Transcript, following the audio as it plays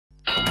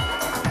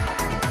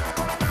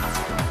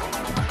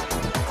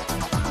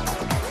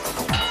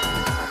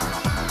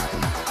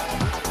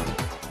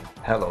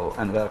Hello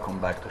and welcome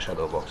back to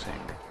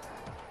Shadowboxing.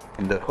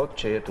 In the hot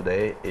chair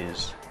today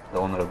is the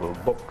Honourable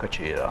Bob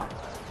Kucera.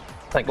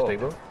 Thanks, Bob,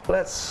 Steve.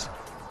 let's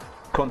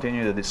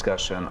continue the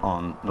discussion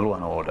on law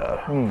and order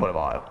for a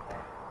while.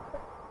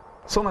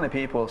 So many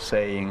people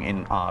saying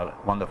in our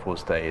wonderful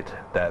state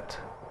that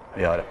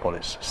we are a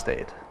police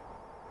state.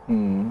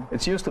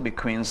 It used to be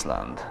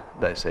Queensland,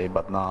 they say,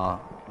 but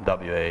now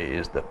WA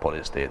is the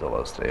police state of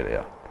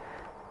Australia.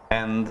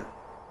 And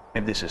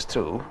if this is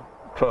true,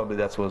 probably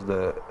that was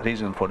the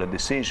reason for the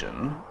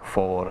decision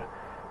for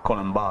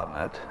Colin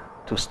Barnett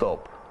to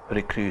stop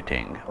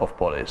recruiting of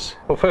police.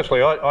 Well,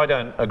 firstly, I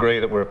don't agree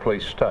that we're a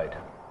police state.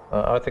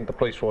 I think the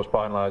police force,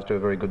 by and large, do a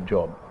very good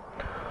job.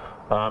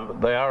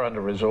 They are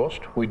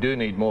under-resourced. We do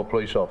need more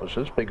police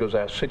officers because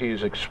our city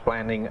is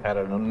expanding at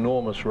an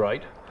enormous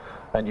rate,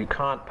 and you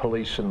can't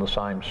police in the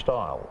same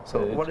style.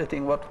 So what do you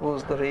think, what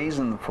was the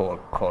reason for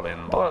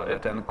Colin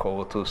Barnett and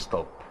Co to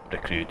stop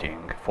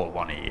recruiting for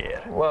 1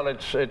 year? Well,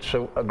 it's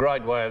a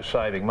great way of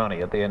saving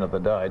money at the end of the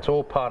day. It's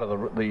all part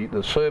of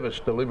the service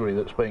delivery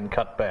that's being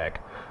cut back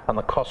and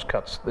the cost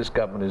cuts this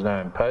government is now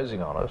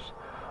imposing on us,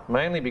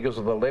 mainly because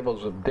of the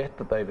levels of debt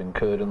that they've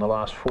incurred in the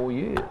last 4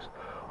 years.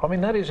 I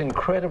mean, that is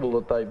incredible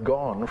that they've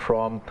gone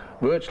from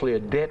virtually a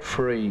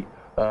debt-free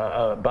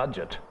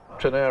budget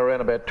to now around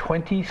about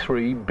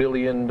 $23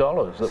 billion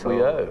that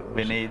we owe.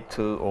 We need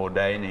to, or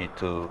they need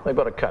to... They've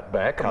got to cut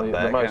back, and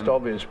the most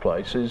obvious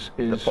place is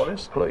the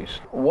police.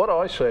 What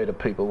I say to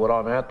people when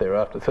I'm out there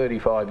after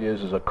 35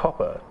 years as a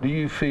copper, do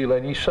you feel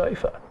any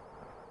safer?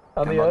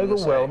 And the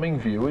overwhelming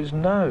view is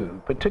no,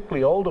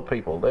 particularly older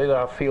people. They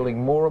are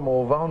feeling more and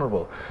more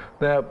vulnerable.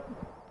 Now,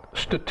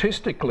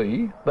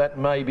 statistically, that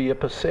may be a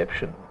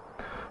perception,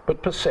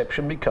 but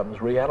perception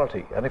becomes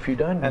reality. And if you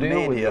don't deal with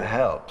it... media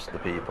helps the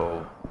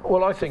people.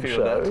 Well, I think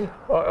so.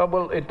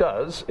 Well, it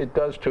does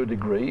to a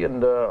degree,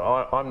 and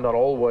I'm not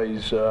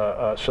always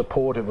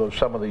supportive of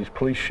some of these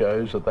police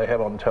shows that they have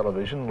on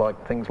television,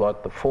 like things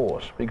like The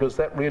Force, because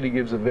that really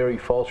gives a very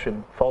false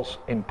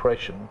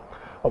impression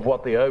of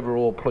what the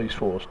overall police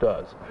force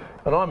does.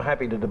 And I'm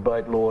happy to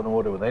debate law and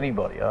order with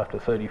anybody after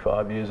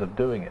 35 years of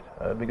doing it,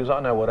 because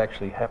I know what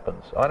actually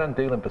happens. I don't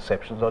deal in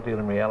perceptions, I deal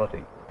in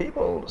reality.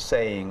 People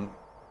saying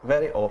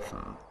very often,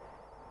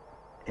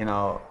 you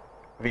know,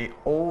 we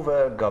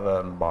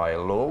over-govern by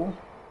law,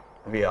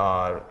 we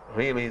are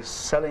really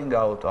selling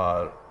out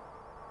our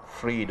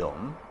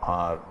freedom,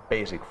 our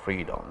basic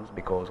freedoms,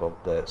 because of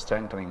the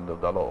strengthening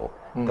of the law.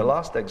 The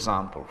last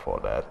example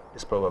for that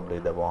is probably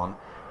the one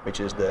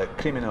which is the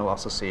Criminal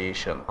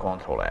Association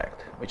Control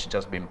Act, which has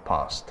just been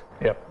passed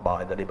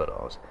by the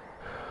Liberals.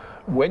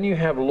 When you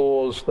have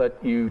laws that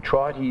you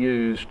try to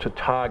use to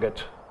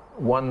target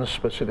one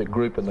specific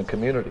group in the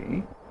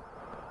community,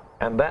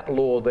 and that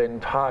law then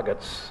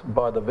targets,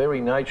 by the very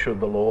nature of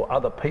the law,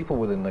 other people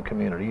within the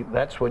community,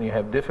 that's when you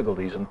have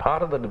difficulties. And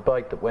part of the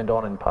debate that went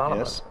on in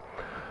Parliament,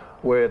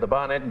 where the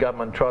Barnett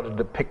government tried to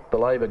depict the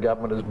Labor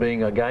government as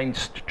being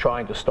against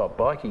trying to stop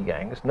bikie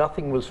gangs,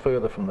 nothing was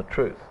further from the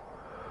truth.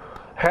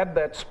 Had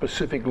that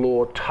specific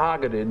law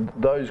targeted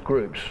those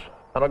groups,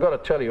 and I've got to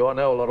tell you, I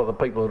know a lot of the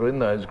people that are in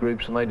those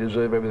groups and they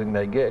deserve everything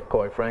they get,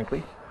 quite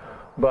frankly,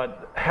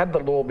 but had the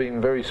law been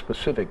very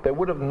specific, there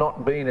would have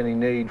not been any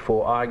need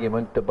for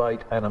argument, debate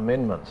and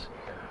amendments.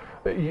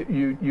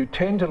 You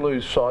tend to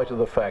lose sight of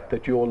the fact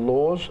that your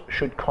laws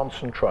should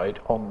concentrate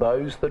on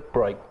those that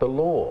break the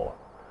law,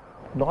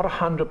 not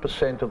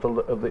 100% of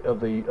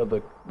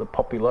the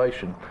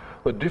population.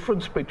 The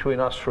difference between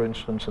us, for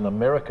instance, in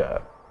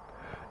America,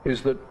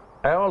 is that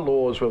our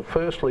laws were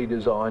firstly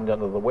designed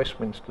under the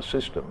Westminster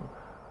system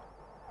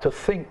to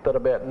think that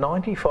about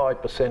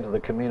 95% of the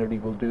community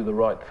will do the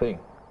right thing.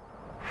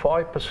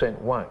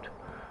 5% won't.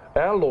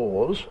 Our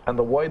laws and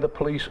the way the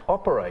police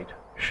operate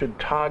should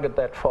target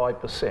that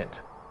 5%.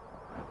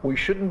 We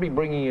shouldn't be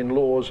bringing in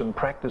laws and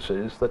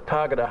practices that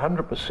target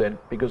 100%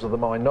 because of the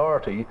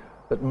minority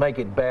that make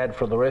it bad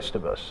for the rest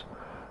of us.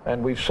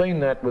 And we've seen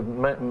that with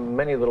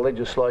many of the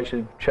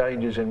legislative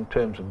changes in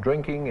terms of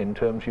drinking, in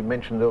terms you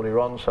mentioned earlier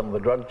on, some of the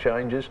drug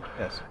changes.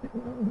 Yes.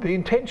 The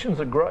intentions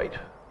are great,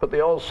 but the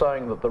old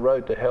saying that the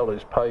road to hell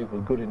is paved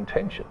with good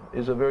intention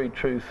is a very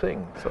true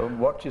thing. So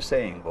what you're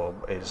saying,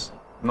 Bob, is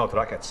not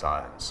rocket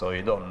science, so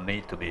you don't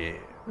need to be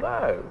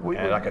a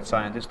rocket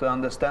scientist to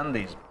understand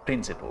these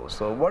principles.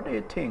 So what do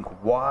you think,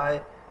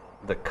 why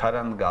the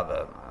current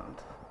government,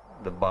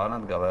 the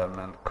Barnett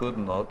government, could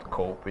not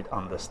cope with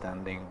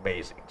understanding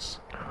basics?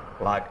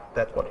 Like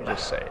that's what you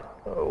just said.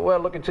 Well,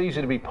 look, it's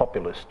easy to be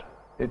populist.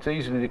 It's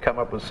easy to come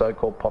up with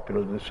so-called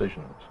popular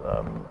decisions.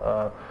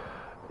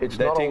 It's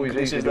not always easy.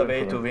 This is the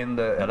way to win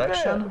the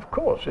election? Yeah, of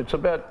course.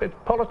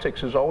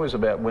 Politics is always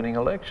about winning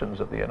elections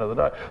at the end of the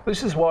day.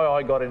 This is why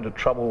I got into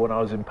trouble when I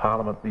was in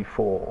Parliament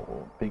before,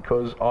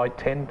 because I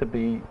tend to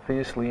be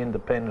fiercely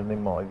independent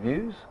in my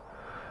views,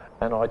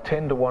 and I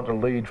tend to want to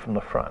lead from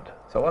the front.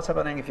 So what's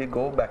happening if you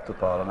go back to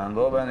Parliament,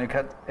 or when you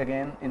get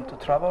again into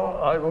trouble?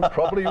 I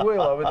probably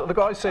will. Look,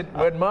 I said,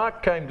 when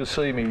Mark came to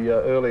see me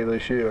earlier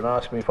this year and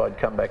asked me if I'd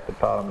come back to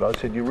Parliament, I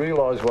said, you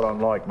realise what I'm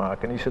like,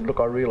 Mark? And he said,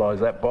 look, I realise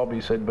that, Bob. He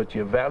said, but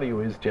your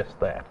value is just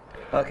that.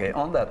 Okay,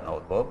 on that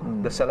note,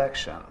 Bob, the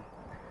selection.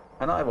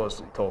 And I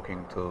was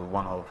talking to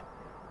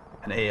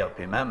an ALP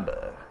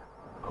member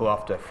who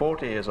after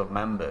 40 years of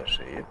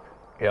membership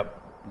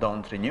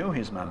don't renew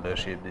his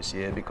membership this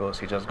year because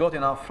he just got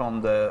enough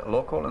from the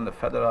local and the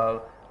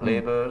federal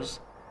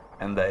labours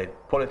and the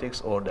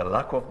politics or the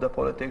lack of the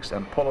politics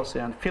and policy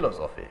and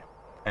philosophy,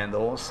 and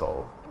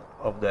also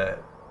of the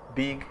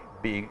big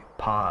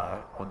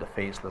power of the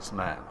faceless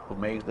man who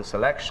makes the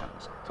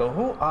selections. So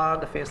who are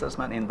the faceless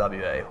men in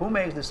WA? Who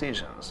makes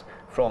decisions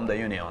from the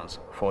unions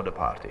for the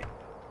party?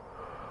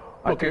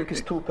 I think it's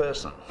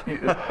two-person.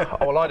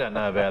 Well, I don't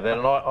know about that,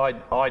 and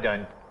I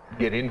don't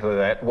get into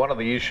that. One of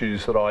the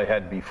issues that I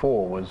had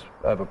before was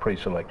over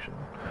pre-selection.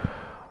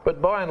 But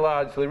by and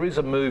large, there is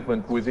a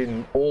movement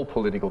within all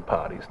political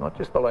parties, not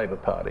just the Labor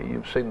Party.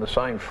 You've seen the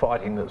same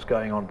fighting that's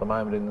going on at the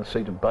moment in the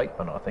seat of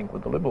Bateman, I think,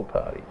 with the Liberal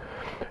Party.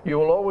 You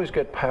will always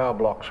get power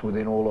blocks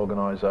within all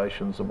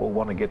organisations that will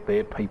want to get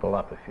their people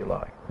up, if you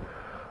like.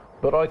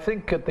 But I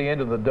think at the end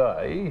of the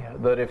day,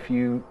 that if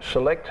you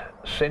select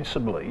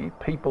sensibly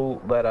people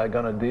that are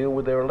going to deal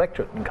with their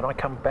electorate, and can I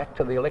come back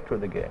to the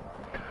electorate again?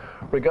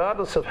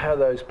 Regardless of how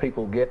those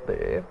people get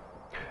there,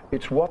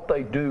 it's what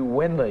they do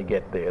when they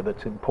get there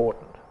that's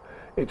important.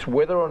 It's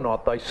whether or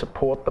not they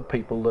support the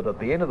people that at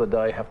the end of the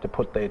day have to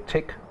put their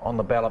tick on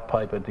the ballot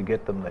paper to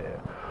get them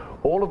there.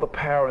 All of the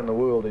power in the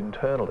world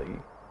internally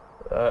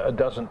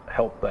doesn't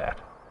help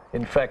that.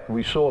 In fact,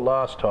 we saw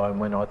last time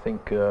when I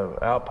think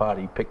our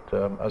party picked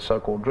a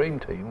so-called dream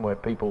team where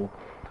people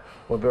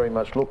were very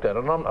much looked at.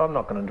 And I'm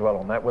not going to dwell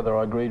on that, whether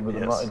I agreed with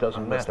them or not, it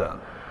doesn't matter.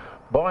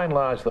 By and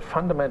large, the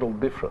fundamental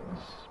difference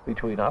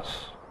between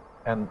us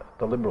and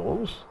the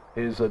Liberals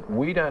is that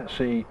we don't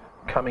see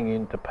coming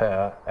into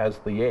power as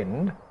the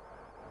end,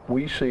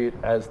 we see it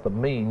as the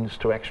means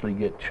to actually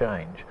get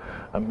change.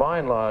 And by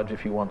and large,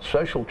 if you want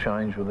social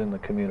change within the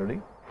community,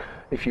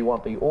 if you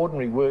want the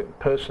ordinary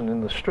person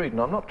in the street,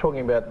 and I'm not talking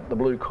about the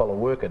blue-collar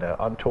worker now,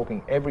 I'm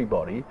talking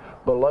everybody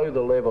below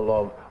the level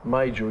of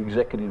major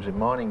executives in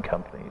mining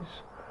companies,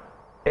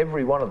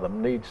 every one of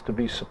them needs to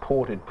be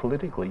supported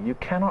politically. You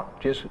cannot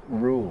just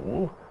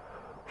rule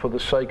for the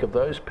sake of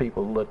those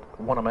people that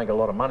want to make a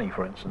lot of money,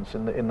 for instance,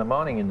 in the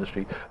mining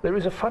industry. There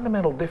is a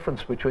fundamental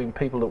difference between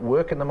people that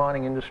work in the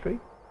mining industry,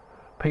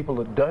 people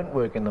that don't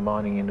work in the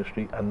mining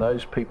industry, and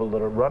those people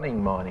that are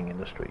running mining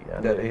industry.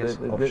 And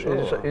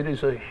it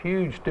is a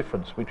huge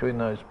difference between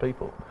those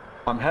people.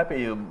 I'm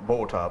happy you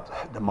brought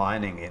up the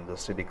mining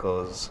industry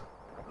because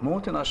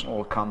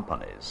multinational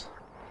companies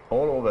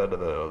all over the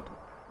world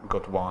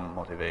got one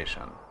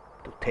motivation: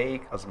 to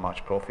take as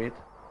much profit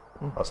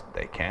as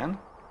they can,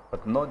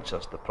 but not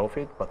just the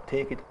profit, but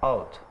take it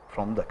out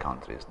from the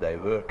countries they're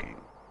working.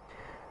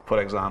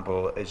 For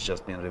example, it's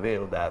just been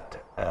revealed that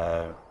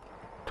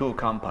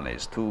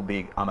two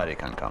big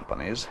American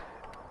companies,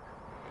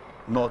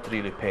 not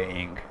really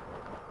paying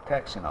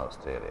tax in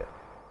Australia.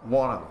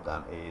 One of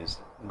them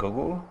is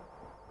Google,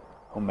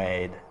 who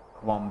made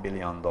 $1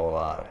 billion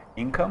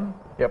income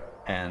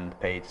and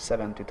paid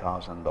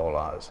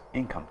 $70,000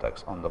 income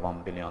tax on the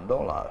 $1 billion.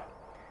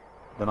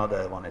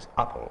 Another one is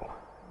Apple,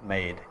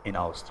 made in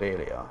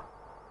Australia,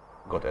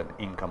 got an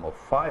income of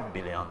 $5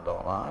 billion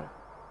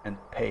and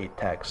paid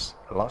tax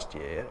last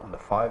year on the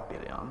 $5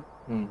 billion,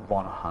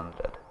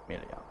 100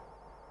 million.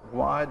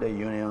 Why the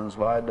unions,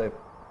 why the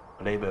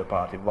Labour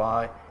Party,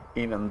 why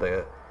even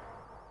the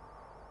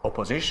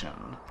opposition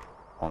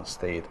on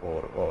state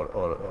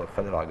or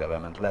federal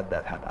government let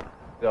that happen?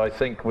 I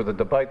think with the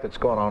debate that's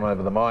gone on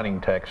over the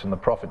mining tax and the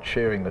profit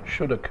sharing that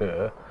should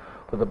occur,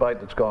 the debate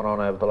that's gone on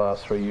over the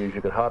last 3 years,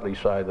 you could hardly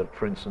say that,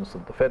 for instance,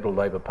 that the Federal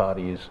Labor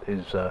Party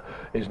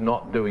is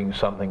not doing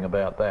something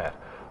about that.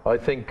 I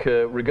think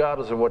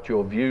regardless of what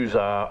your views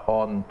are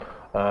on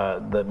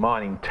the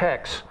mining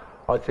tax,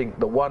 I think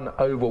the one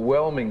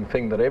overwhelming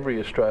thing that every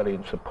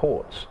Australian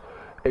supports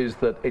is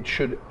that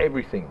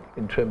everything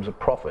in terms of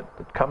profit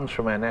that comes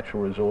from our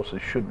natural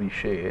resources should be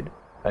shared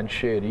and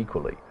shared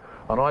equally.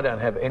 And I don't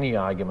have any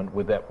argument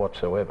with that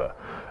whatsoever.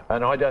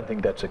 And I don't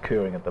think that's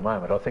occurring at the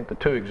moment. I think the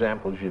two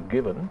examples you've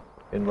given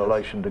in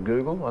relation to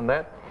Google and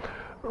that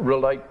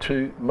relate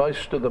to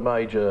most of the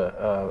major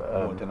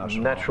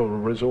natural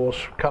resource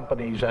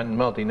companies and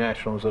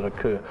multinationals that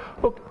occur.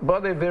 Look, by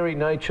their very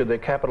nature, they're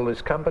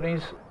capitalist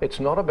companies. It's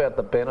not about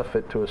the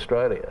benefit to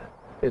Australia.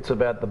 It's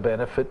about the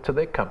benefit to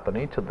their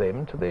company, to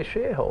them, to their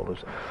shareholders.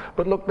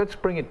 But look, let's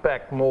bring it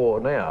back more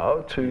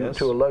now to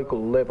a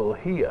local level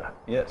here.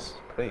 Yes,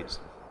 please.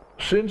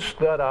 Since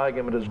that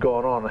argument has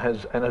gone on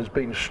and has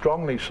been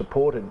strongly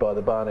supported by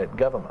the Barnett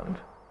government,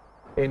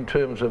 in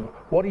terms of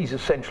what he's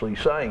essentially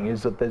saying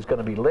is that there's going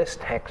to be less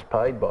tax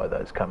paid by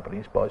those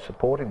companies by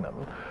supporting them.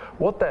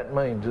 What that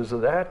means is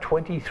that our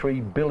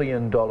 $23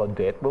 billion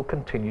debt will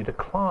continue to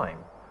climb,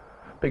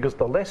 because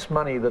the less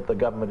money that the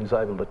government is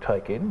able to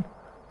take in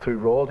through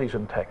royalties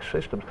and tax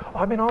systems.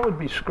 I mean, I would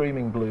be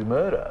screaming blue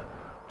murder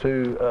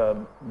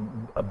to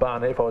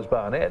Barnett, if I was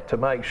Barnett, to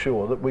make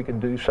sure that we can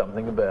do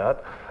something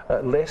about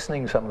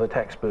lessening some of the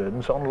tax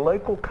burdens on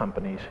local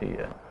companies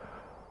here.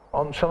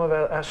 on some of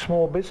our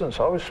small business.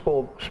 I was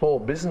small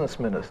business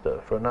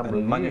minister for a number of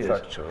years.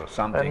 Manufacture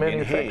something and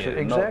in here,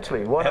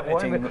 exactly.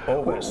 everything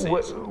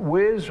overseas.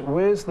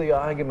 Where's the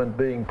argument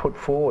being put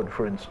forward,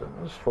 for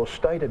instance, for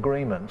state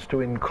agreements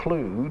to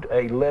include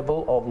a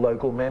level of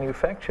local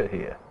manufacture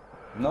here?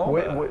 No.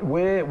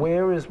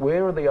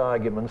 Where are the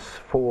arguments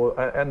for?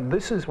 And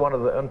this is one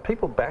of the. And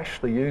people bash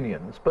the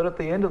unions, but at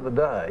the end of the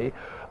day,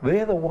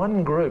 they're the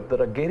one group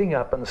that are getting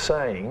up and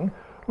saying,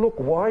 look,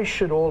 why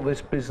should all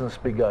this business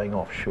be going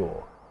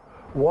offshore?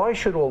 Why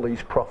should all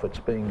these profits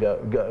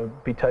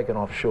be taken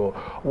offshore?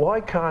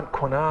 Why can't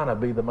Kwinana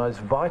be the most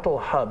vital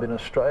hub in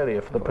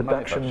Australia for the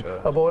production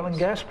of oil and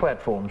gas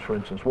platforms, for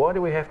instance? Why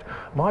do we have to?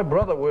 My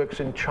brother works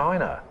in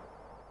China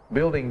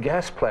building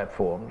gas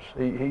platforms.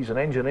 He's an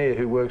engineer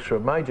who works for a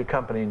major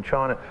company in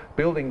China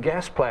building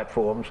gas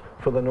platforms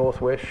for the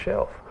Northwest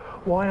Shelf.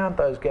 Why aren't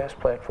those gas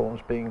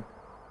platforms being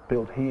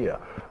built here?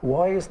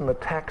 Why isn't the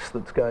tax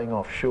that's going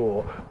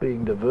offshore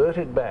being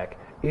diverted back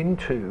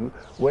into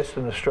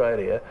Western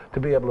Australia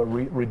to be able to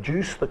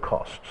reduce the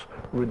costs,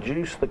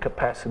 reduce the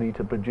capacity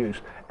to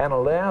produce, and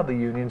allow the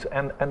unions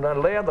and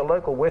allow the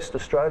local West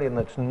Australian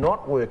that's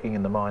not working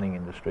in the mining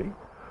industry,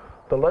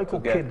 the local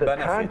kid that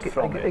can't get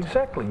from it.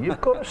 Exactly,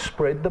 you've got to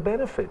spread the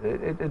benefit.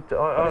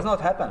 But it's not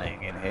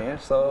happening in here,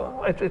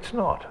 so it's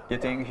not. You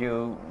think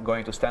you're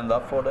going to stand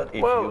up for that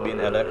if you've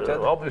been elected?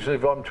 Obviously,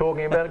 if I'm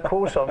talking about it, of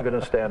course I'm going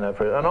to stand up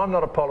for it. And I'm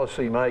not a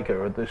policy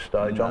maker at this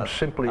stage. I'm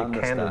simply a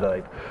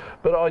candidate.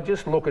 But I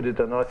just look at it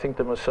and I think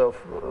to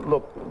myself,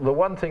 look, the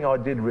one thing I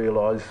did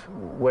realise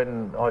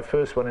when I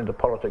first went into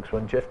politics,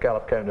 when Jeff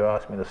Gallop came to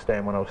ask me to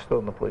stand when I was still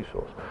in the police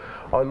force,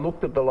 I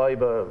looked at the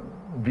Labor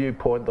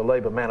viewpoint, the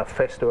Labor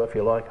manifesto, if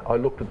you like. I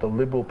looked at the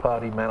Liberal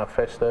Party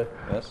manifesto,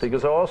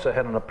 because I also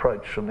had an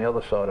approach from the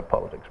other side of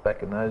politics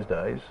back in those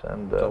days.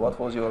 And so what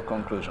was your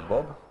conclusion,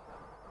 Bob?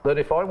 That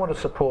if I want to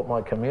support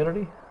my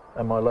community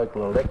and my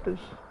local electors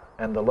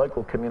and the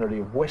local community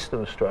of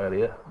Western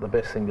Australia, the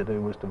best thing to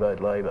do was to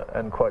vote Labor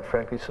and, quite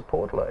frankly,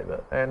 support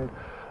Labor. And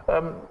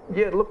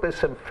yeah, look, there's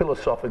some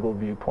philosophical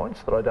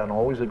viewpoints that I don't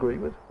always agree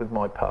with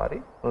my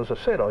party. As I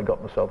said, I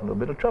got myself into a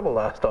bit of trouble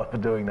last time for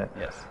doing that.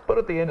 Yes. But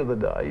at the end of the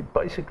day,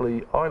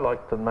 basically, I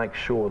like to make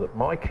sure that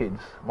my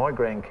kids, my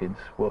grandkids,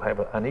 will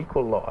have an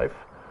equal life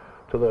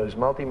to those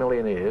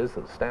multimillionaires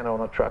that stand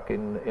on a truck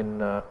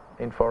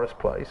in Forest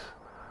Place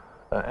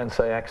and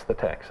say, axe the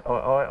tax.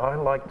 I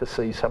like to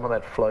see some of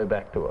that flow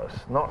back to us,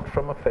 not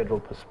from a federal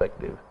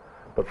perspective,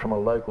 but from a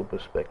local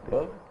perspective.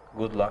 Well,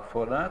 good luck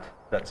for that.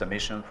 That's a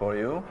mission for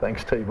you.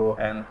 Thanks, Tibor.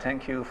 And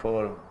thank you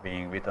for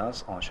being with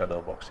us on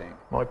Shadowboxing.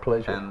 My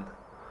pleasure. And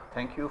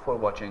thank you for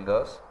watching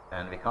us.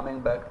 And we're coming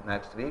back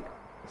next week,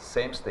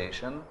 same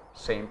station,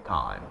 same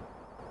time.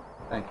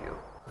 Thank you.